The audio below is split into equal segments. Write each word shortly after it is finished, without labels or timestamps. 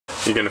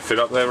You gonna fit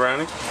up there,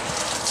 Brownie?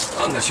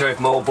 I'm not sure if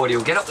my old body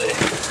will get up there.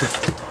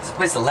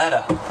 Where's the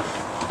ladder?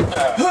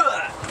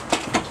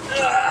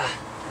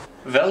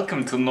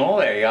 Welcome to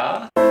Norway,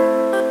 yeah?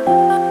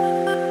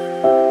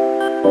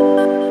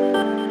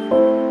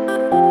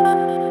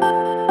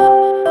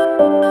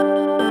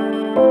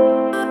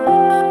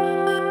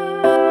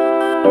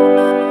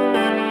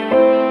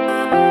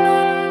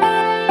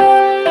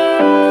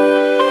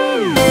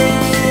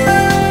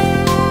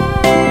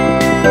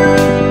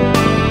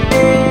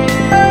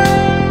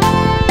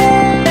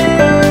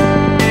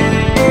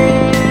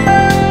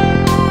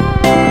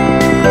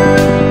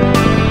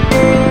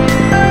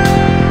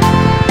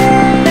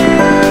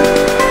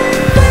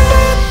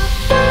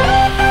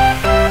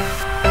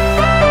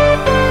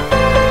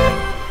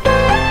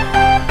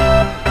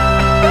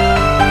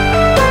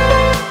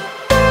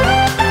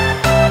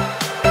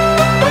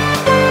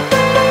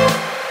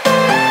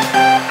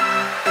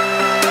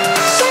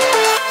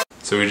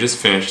 So we just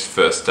finished the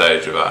first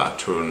stage of our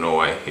tour of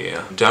Norway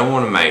here. Don't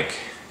want to make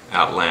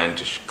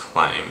outlandish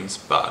claims,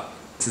 but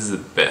this is the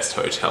best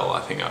hotel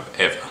I think I've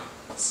ever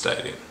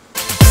stayed in.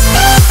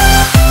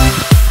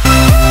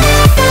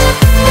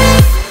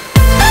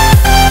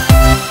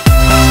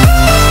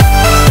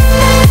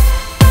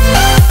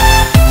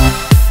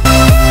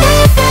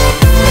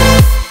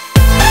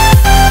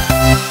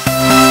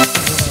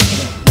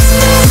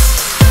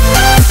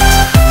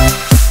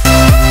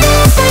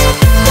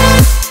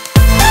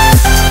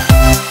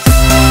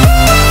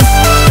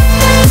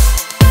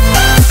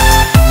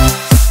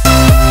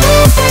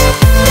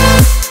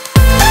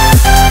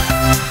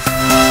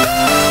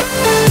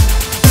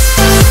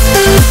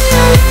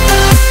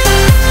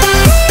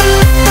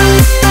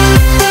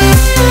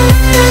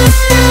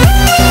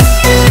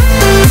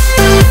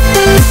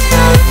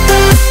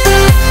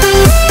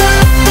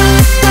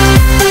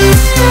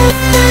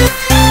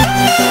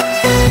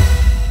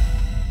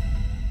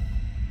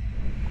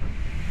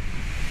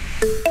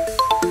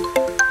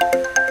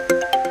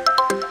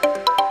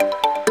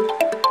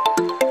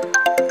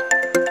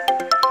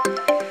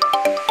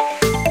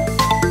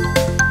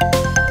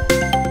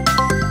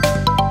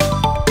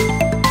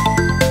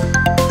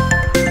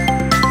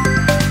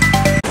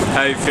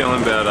 How are you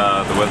feeling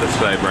about the weather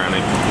today,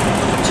 Brownie?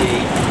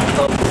 Gee,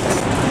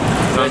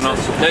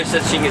 no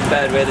such thing as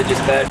bad weather,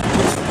 just bad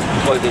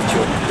clothing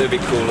short. A little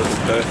bit cooler than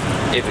Perth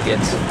ever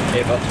gets,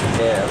 ever.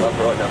 Yeah, I love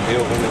riding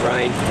uphill in the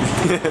rain.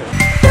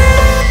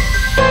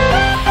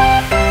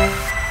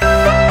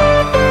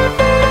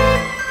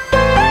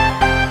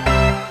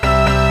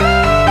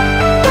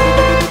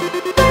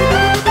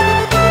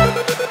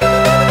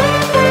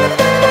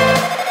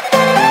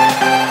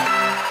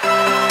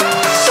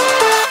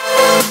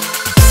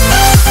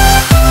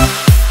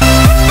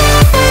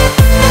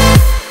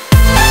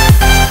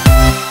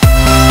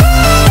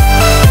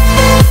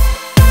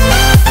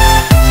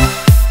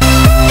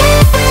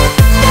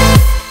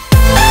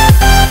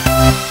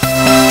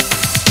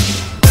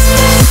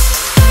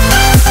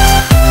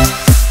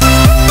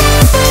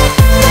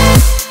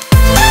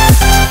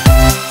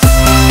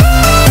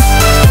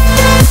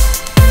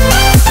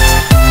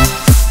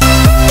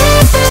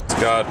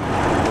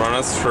 Run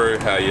us through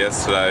how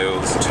yesterday it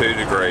was 2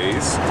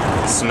 degrees,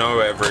 snow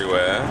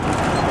everywhere,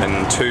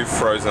 and 2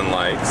 frozen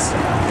lakes,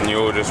 and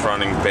you were just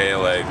running bare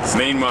legs.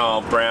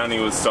 Meanwhile, Brownie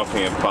was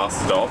stopping at bus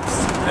stops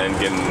and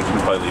getting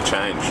completely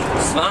changed.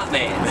 Smart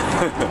man.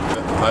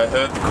 I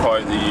heard the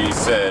quote that you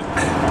said,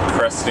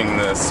 cresting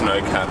the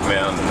snow-capped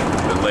mountain,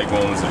 that leg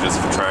warmers are just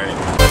for training.